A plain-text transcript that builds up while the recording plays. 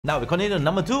Now we continue to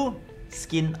number 2,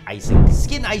 skin icing.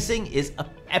 Skin icing is an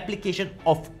application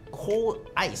of cold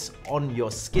ice on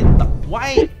your skin. Now,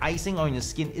 why icing on your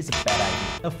skin is a bad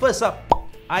idea? Now, first up,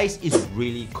 ice is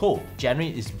really cold.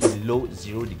 Generally, it's below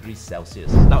 0 degrees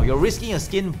Celsius. Now, you're risking your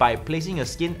skin by placing your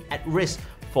skin at risk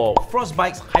for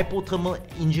frostbites, hypothermal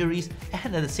injuries,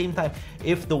 and at the same time,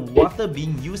 if the water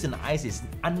being used in the ice is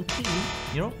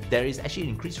unclean, there is actually an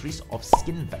increased risk of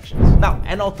skin infections. Now,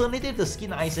 an alternative to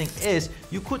skin icing is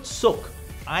you could soak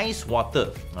ice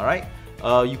water, alright?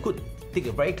 You could take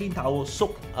a very clean towel,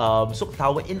 soak the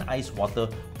towel in ice water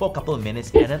for a couple of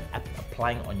minutes and then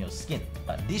applying on your skin.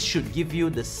 This should give you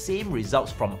the same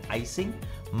results from icing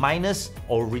minus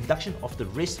or reduction of the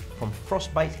risk from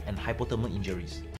frostbites and hypothermal injuries.